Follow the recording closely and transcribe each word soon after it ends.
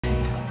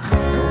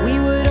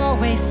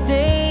I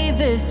stay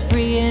this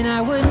free, and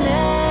I would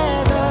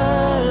never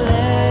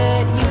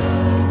let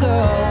you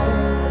go.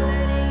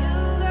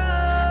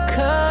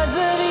 'Cause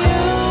of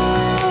you,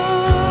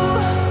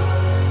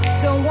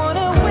 don't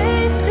wanna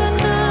waste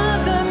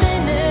another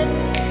minute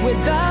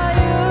without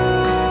you.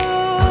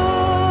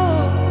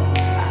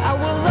 I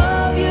will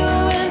love you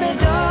in the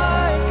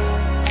dark,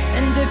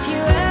 and if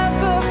you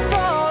ever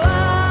fall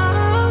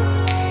out,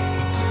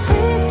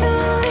 please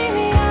don't leave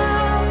me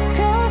out,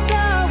 'cause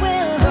I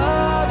will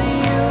love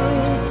you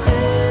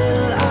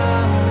till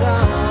I'm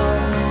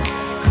gone.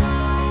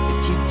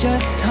 If you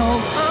just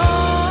hold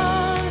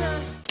on.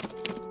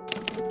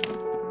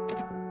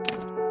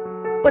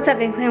 What's up,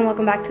 Van Clan?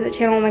 Welcome back to the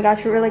channel. Oh my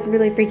gosh, we're like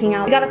really freaking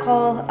out. We got a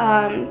call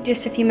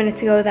just a few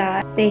minutes ago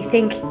that they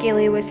think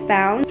Gilly was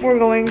found. We're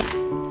going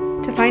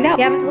to find out.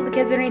 We haven't told the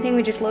kids or anything.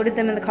 We just loaded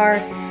them in the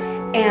car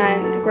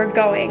and we're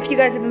going. If you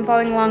guys have been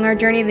following along our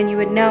journey, then you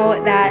would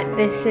know that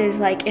this is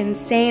like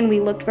insane. We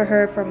looked for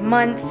her for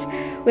months.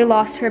 We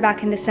lost her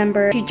back in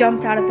December. She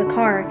jumped out of the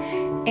car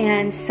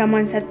and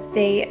someone said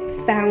they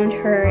found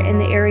her in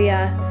the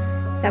area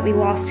that we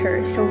lost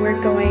her. So we're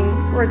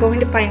going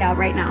to find out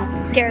right now.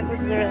 Garrett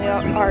was literally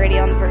already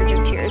on the verge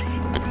of tears.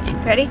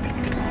 Ready?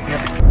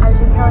 Yep. I was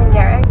just telling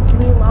Garrett,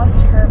 we lost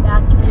her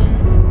back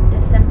in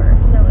December,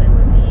 so it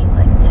would be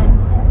like 10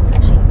 months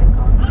that she's been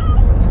gone.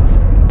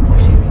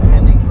 She's been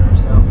fending for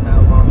herself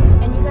that long.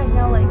 And you guys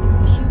know, like,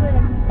 she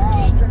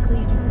was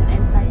strictly just an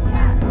inside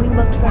cat. We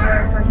looked for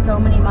her for so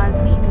many months.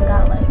 We even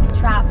got like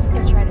traps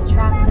to try to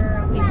trap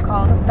her. We've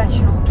called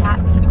professional cat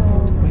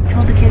people. We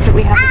told the kids that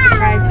we have a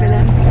surprise for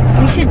them.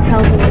 We should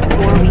tell them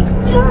before we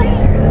just get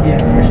there. Yeah,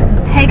 for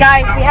sure. Hey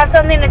guys, we have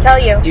something to tell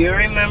you. Do you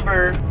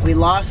remember we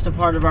lost a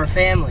part of our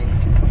family?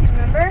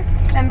 Remember?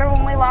 Remember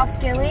when we lost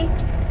Gilly?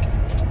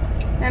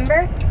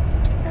 Remember?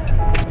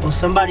 Well,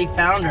 somebody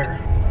found her.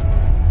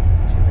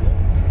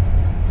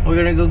 We're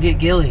gonna go get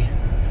Gilly.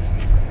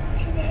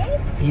 Today?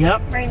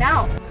 Yep. Right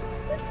now.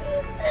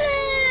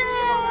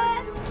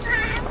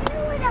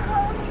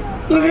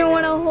 I You're gonna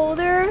want to hold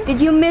her? Did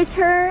you miss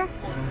her?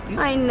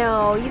 I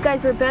know. You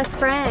guys were best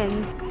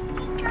friends.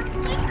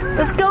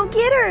 Let's go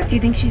get her. Do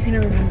you think she's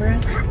gonna remember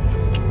us?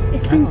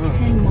 It's been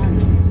 10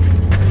 months.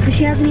 But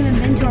she hasn't even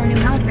been to our new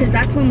house because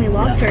that's when we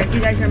lost her. If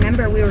you guys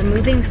remember, we were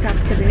moving stuff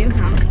to the new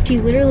house. She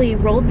literally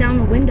rolled down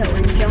the window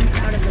and jumped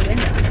out of the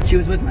window. She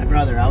was with my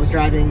brother. I was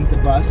driving the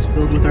bus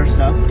filled with our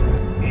stuff,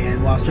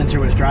 and while Spencer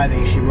was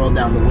driving, she rolled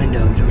down the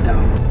window and jumped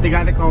out. The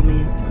guy that called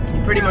me,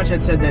 he pretty much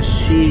had said that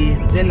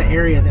she's in the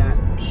area that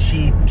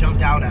she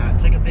jumped out at.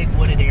 It's like a big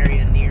wooded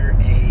area near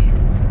a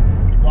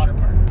water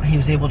park. He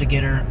was able to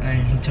get her,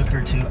 and he took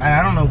her to,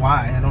 I don't know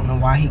why. I don't know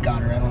why he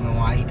got her. I don't know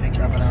why he picked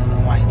her up, and I don't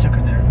know why he took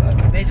her there.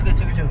 But basically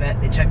took her to a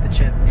vet. They checked the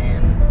chip,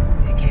 and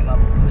it came up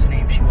whose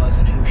name she was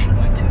and who she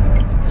went to.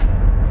 It's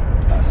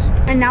us.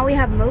 And now we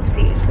have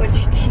Mopsy, which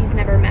she's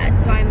never met.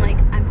 So I'm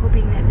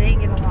hoping that they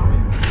get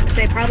along.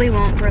 They probably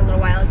won't for a little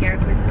while,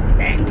 Garrett was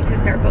saying,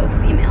 because they're both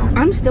female.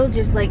 I'm still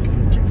just like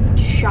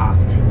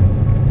shocked.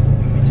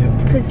 Me too.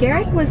 Because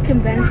Garrett was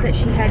convinced that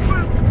she had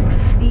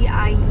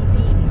DIED.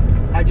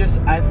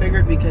 I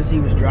figured because he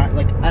was dry,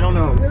 like, I don't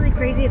know. It's really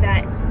crazy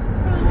that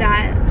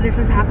this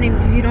is happening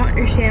because you don't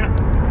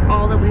understand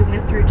all that we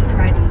went through to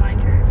try to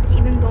find her.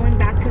 Even going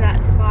back to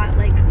that spot,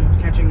 like,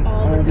 Catching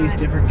all the these time.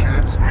 different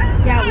cats.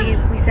 Yeah,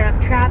 we set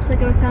up traps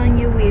like I was telling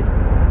you. We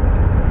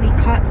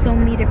caught so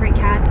many different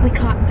cats. We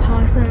caught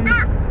possums.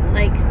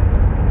 Like,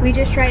 we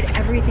just tried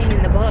everything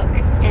in the book.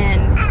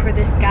 And for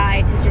this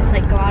guy to just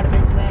like go out of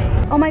his way.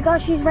 Oh my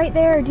gosh, she's right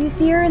there. Do you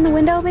see her in the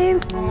window,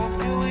 babe?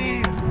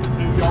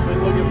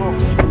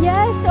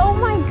 Yes, oh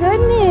my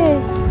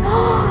goodness.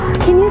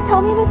 Can you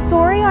tell me the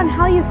story on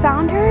how you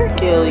found her?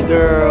 Gilly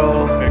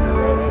girl.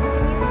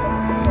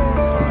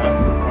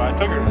 I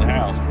took her to the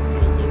house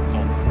because it was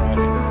on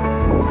Friday.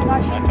 Oh my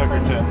gosh, I she's took her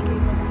so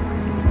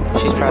to.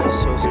 She's probably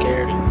so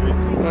scared.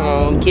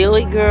 Oh,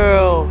 Gilly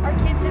girl. Our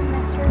kids have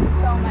missed her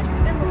so much.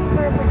 We've been looking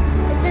for her for,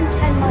 it's been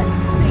 10 months.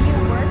 Are you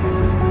gonna work?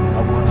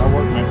 I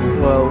work maybe.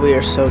 Well, we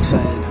are so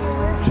excited.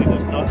 She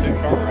does not do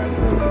car rides.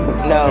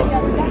 No,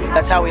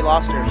 that's how we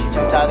lost her. She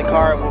jumped out of the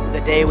car the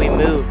day we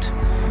moved.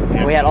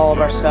 And we had all of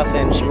our stuff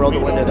in. She rolled the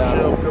window down.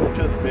 She'll go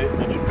to the bed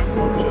and she couldn't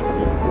walk to the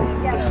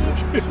bed. Yeah,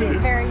 she's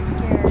very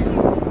scared.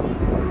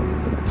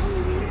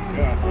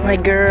 My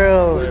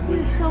girl.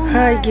 So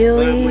Hi, much.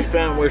 Gilly. We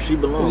found where she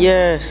belongs.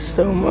 Yes.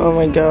 Oh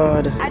my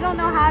God. I don't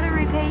know how to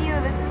repay you.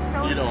 This is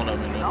so. You don't know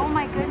me. Oh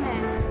my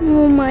goodness.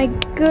 Oh my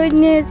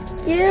goodness,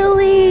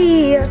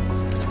 Gilly.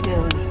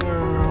 Gilly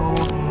girl.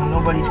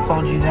 Nobody's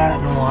called you that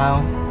in a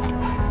while.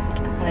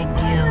 My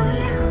Gilly.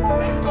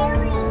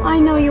 I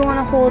know you want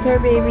to hold her,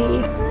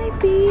 baby. Hi,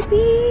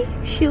 baby.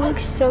 She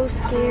looks so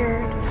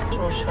scared.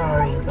 So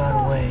sorry you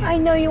got away. I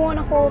know you want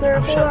to hold her.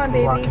 I'm Hold on,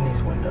 baby. locking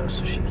these windows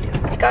so she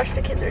can't. Gosh,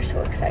 the kids are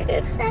so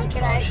excited.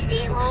 Can I She's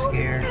see so her?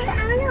 scared. I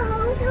want to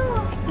hold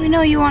her. I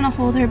know you want to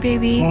hold her,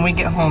 baby. When we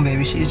get home,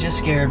 baby, she's just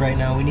scared right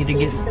now. We need to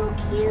get. She's so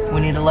cute. We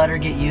need to let her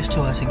get used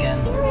to us again.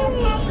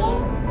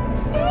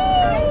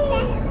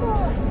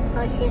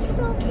 Oh, she's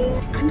so cute.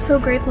 I'm so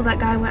grateful that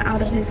guy went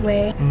out of his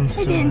way. I'm I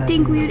so didn't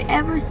think happy. we would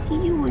ever see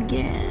you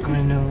again.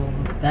 I know.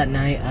 That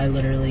night, I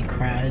literally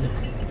cried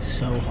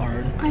so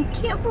hard. I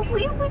can't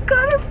believe we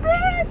got her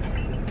back.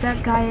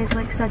 That guy is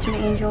like such an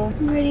angel.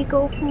 You ready to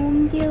go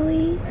home,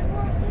 Gilly?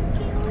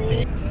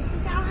 This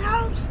is our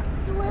house.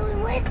 This is where we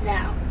live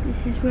now.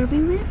 This is where we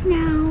live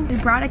now. We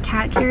brought a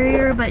cat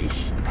carrier, but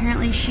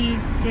apparently she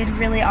did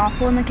really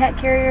awful in the cat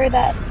carrier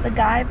that the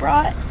guy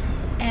brought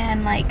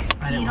and like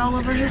peed all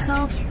over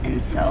herself.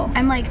 And so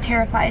I'm like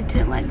terrified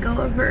to let go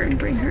of her and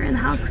bring her in the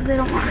house because I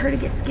don't want her to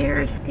get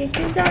scared. This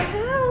is our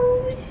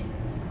house.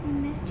 I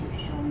missed you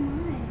so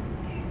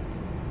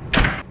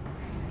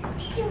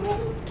much. She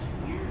really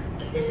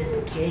This is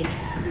a cake.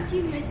 Did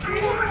you miss her?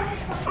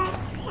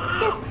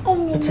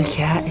 It's a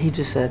cat, he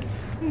just said.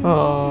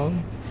 Oh.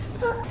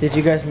 Did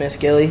you guys miss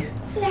Gilly?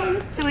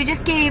 So we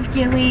just gave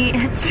Gilly,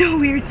 it's so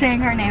weird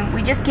saying her name,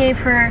 we just gave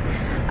her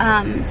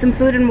some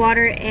food and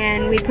water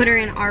and we put her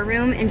in our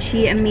room and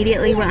she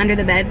immediately went under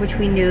the bed, which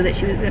we knew that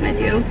she was gonna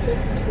do.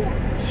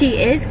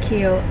 She is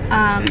cute.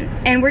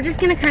 And we're just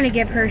gonna kind of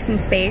give her some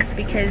space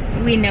because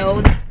we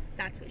know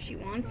that's what she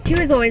wants. She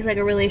was always like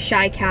a really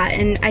shy cat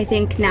and I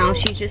think now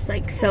she's just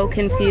like so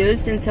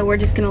confused, and so we're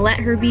just gonna let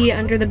her be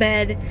under the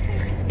bed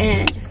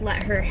and just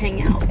let her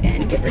hang out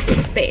and give her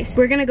some space.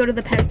 We're gonna go to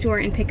the pet store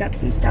and pick up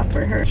some stuff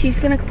for her. She's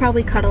gonna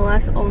probably cuddle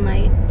us all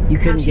night. You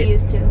couldn't how she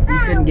used to. You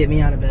couldn't get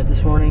me out of bed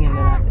this morning, and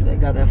then I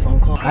got that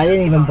phone call. I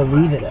didn't even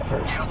believe it at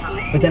first,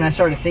 but then I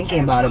started thinking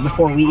about it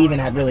before we even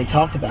had really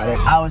talked about it.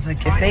 I was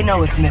like, if they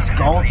know it's Miss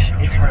Gulch,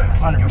 it's her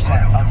 100%.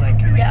 I was like,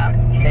 Yeah.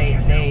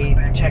 They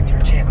checked her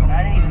chip, and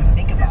I didn't even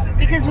think about it.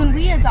 Because when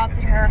we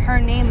adopted her, her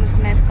name was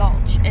Miss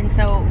Gulch, and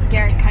so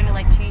Garrett kind of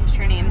like changed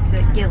her name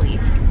to Gilly.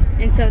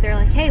 And so they're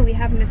like, hey, we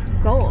have Miss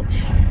Gulch.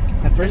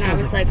 At first And I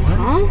was like, what?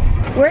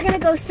 huh? We're gonna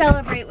go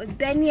celebrate with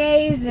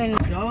beignets and...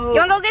 Go. You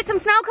wanna go get some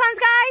snow cones,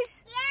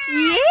 guys?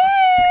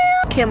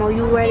 Yeah! Camel,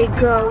 you ready to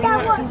go? You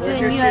want some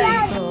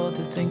beignets? Told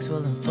that things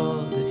will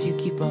unfold if you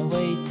keep on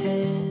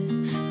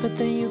waiting. But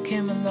then you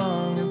came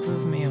along and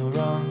proved me all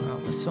wrong.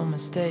 I was so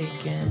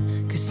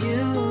mistaken. Cause you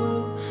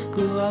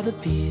glue all the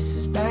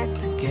pieces back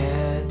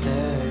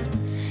together.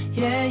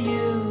 Yeah,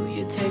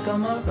 you take all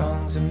my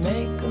wrongs and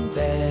make them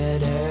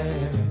better.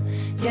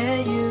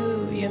 Yeah,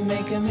 you're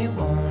making me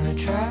wanna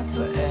try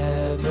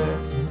forever.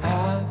 And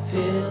I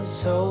feel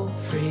so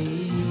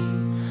free.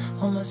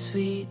 Oh, my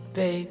sweet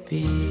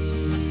baby.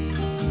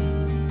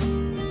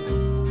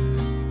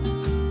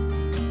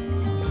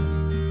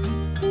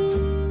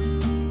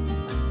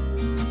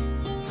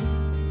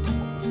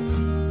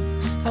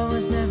 I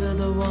was never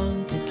the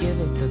one to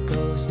give up the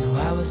ghost. No,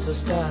 I was so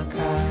stuck.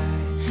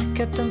 I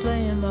kept on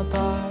playing my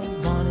part,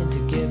 wanted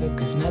to give up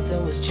cause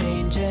nothing was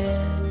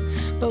changing.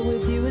 But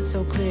with you it's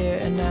so clear,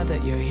 and now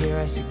that you're here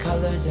I see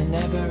colors in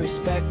every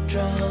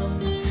spectrum.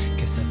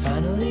 Guess I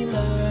finally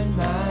learned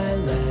my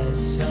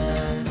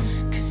lesson.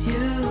 Cause you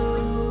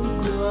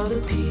glue all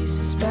the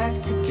pieces back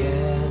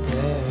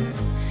together.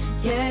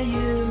 Yeah,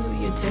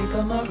 you take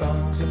all my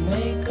wrongs and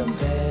make them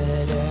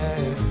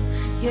better.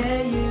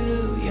 Yeah,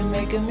 you're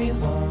making me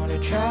wanna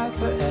try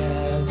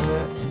forever.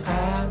 And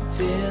I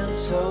feel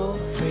so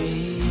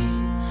free.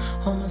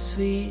 Oh, my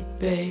sweet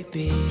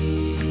baby.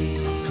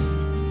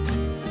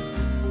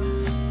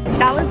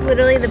 That was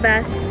literally the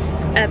best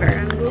ever.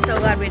 I'm so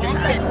glad we did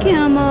that.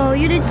 Camo,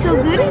 you did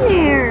so good in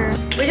there.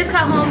 We just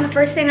got home. The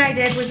first thing I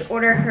did was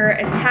order her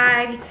a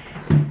tag.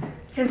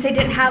 Since they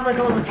didn't have like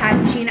a little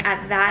tag machine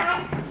at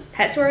that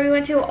pet store we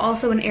went to,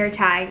 also an air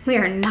tag. We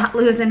are not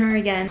losing her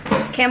again.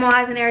 Camo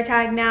has an air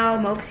tag now,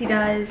 Mopsy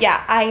does.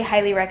 Yeah, I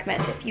highly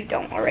recommend if you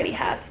don't already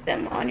have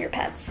them on your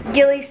pets.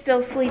 Gilly's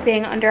still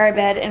sleeping under our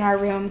bed in our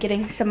room,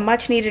 getting some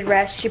much needed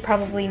rest she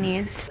probably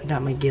needs. I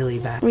got my Gilly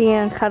back. We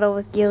gonna cuddle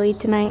with Gilly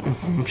tonight?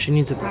 She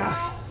needs a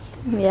bath.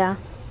 Yeah.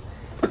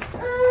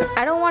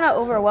 I don't want to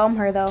overwhelm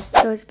her though.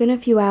 So it's been a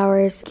few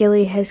hours.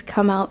 Gilly has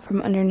come out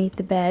from underneath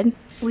the bed.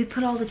 We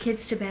put all the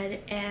kids to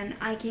bed and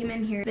I came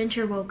in here.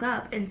 Venture woke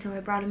up and so I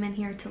brought him in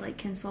here to like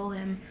console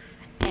him.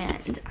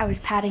 And I was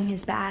patting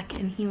his back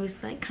and he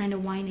was like kind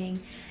of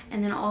whining.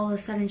 And then all of a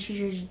sudden she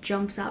just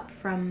jumps up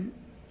from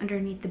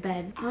underneath the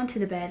bed onto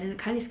the bed, and it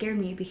kind of scared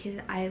me because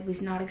I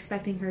was not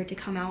expecting her to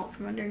come out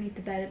from underneath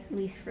the bed at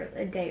least for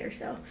a day or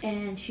so.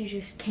 And she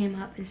just came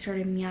up and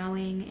started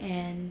meowing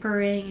and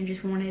purring and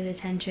just wanted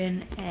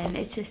attention, and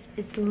it's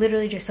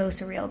literally just so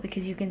surreal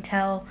because you can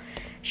tell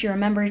she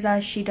remembers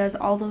us. She does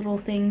all the little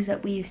things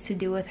that we used to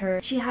do with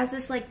her. She has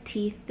this like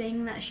teeth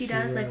thing that she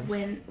does like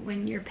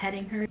when you're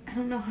petting her. I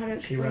don't know how to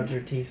explain. She rubs her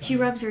teeth on She you.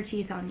 rubs her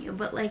teeth on you,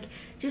 but like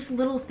just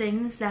little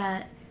things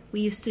that we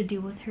used to do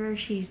with her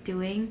she's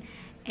doing.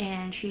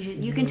 And she's just,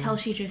 you can tell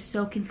she's just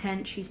so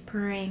content. She's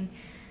purring.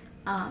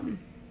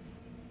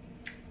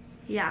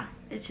 Yeah,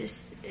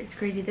 it's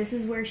crazy. This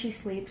is where she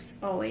sleeps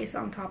always,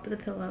 on top of the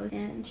pillows,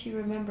 and she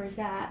remembers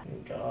that.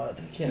 Oh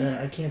God,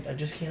 I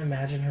just can't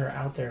imagine her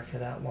out there for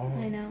that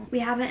long. I know. We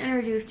haven't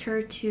introduced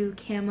her to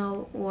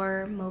Camo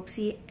or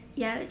Mopsy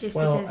yet, just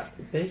Well,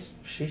 because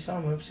she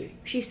saw Moopsie.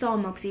 she saw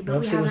Moopsie,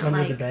 but we Moopsie was haven't under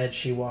like the bed.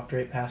 She walked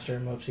right past her,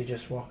 and Moopsie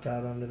just walked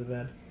out under the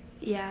bed.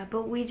 yeah,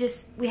 but we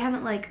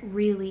haven't like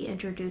really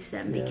introduced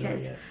them Yeah, not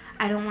because yet.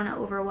 I don't want to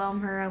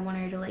overwhelm her. I want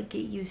her to like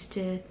get used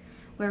to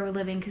where we're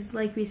living because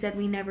like we said,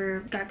 we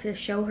never got to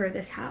show her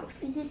this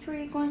house. Is this where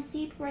you're going to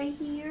sleep, right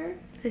here?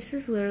 This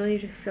is literally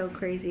just so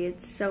crazy.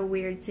 It's so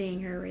weird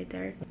seeing her right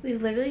there.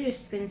 We've literally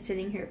just been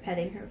sitting here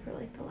petting her for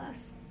like the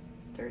last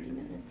 30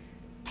 minutes.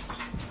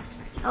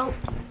 Oh.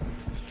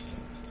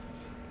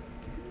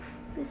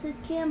 This is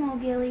Camo,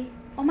 Gilly.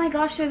 Oh my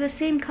gosh, they're the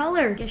same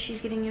color. Guess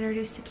she's getting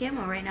introduced to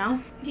Camo right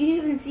now. Do you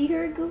even see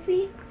her,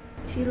 Goofy?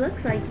 She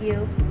looks like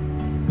you.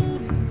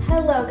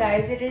 Hello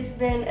guys, it has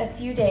been a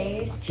few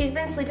days. She's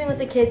been sleeping with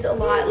the kids a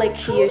lot like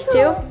she used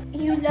to.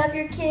 You love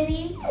your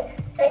kitty?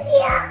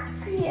 Yeah.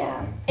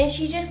 Yeah. And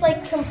she just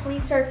like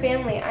completes our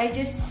family.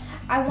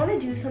 I want to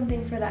do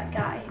something for that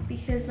guy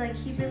because like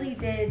he really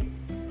did.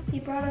 He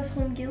brought us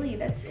home Gilly.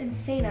 That's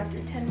insane after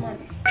 10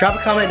 months. Drop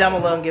a comment down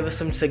below and give us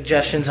some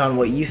suggestions on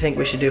what you think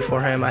we should do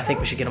for him. I think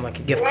we should get him like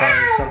a gift card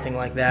or something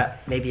like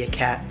that. Maybe a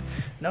cat.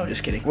 No,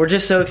 just kidding. We're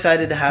just so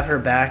excited to have her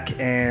back,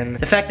 and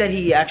the fact that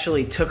he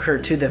actually took her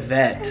to the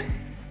vet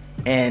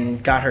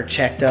and got her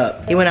checked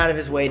up. He went out of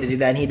his way to do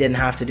that, and he didn't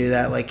have to do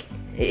that. Like,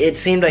 it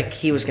seemed like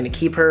he was gonna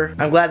keep her.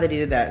 I'm glad that he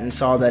did that and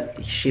saw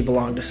that she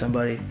belonged to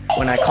somebody.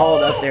 When I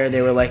called up there,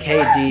 they were like,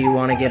 hey, do you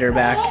wanna get her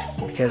back?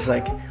 Because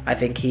like, I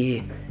think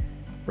he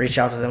reached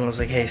out to them and was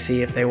like, hey,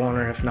 see if they want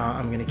her. If not,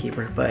 I'm gonna keep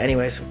her. But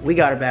anyways, we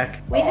got her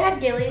back. We've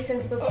had Gilly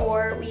since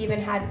before we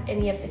even had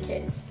any of the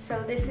kids.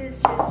 So this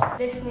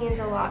means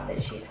a lot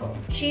that she's home.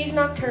 She's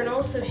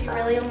nocturnal, so she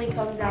really only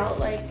comes out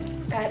like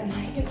at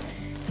night.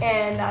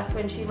 And that's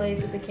when she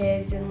lays with the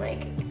kids and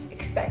like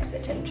expects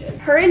attention.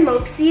 Her and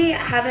Moopsie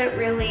haven't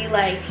really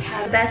like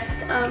had the best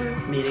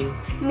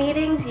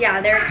meetings.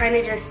 Yeah, they're kind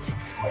of just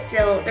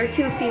still, they're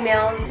two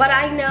females, but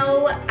I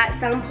know at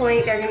some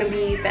point they're gonna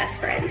be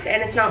best friends,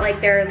 and it's not like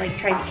they're like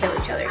trying to kill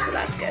each other, so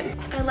that's good.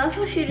 I love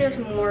how she just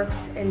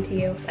morphs into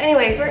you.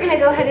 Anyways, we're gonna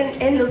go ahead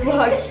and end the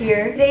vlog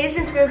here. Today's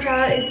Instagram shout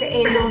out is the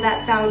angel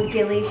that found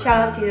Gilly.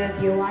 Shout out to you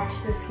if you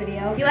watched this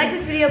video. If you like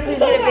this video, please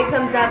give it a big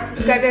thumbs up.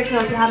 Subscribe to our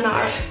channel if you have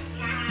not.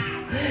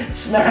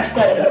 Smash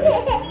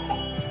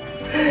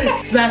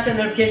that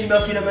notification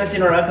bell so you don't miss any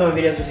of our upcoming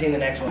videos. We'll see you in the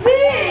next one.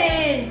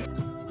 Win!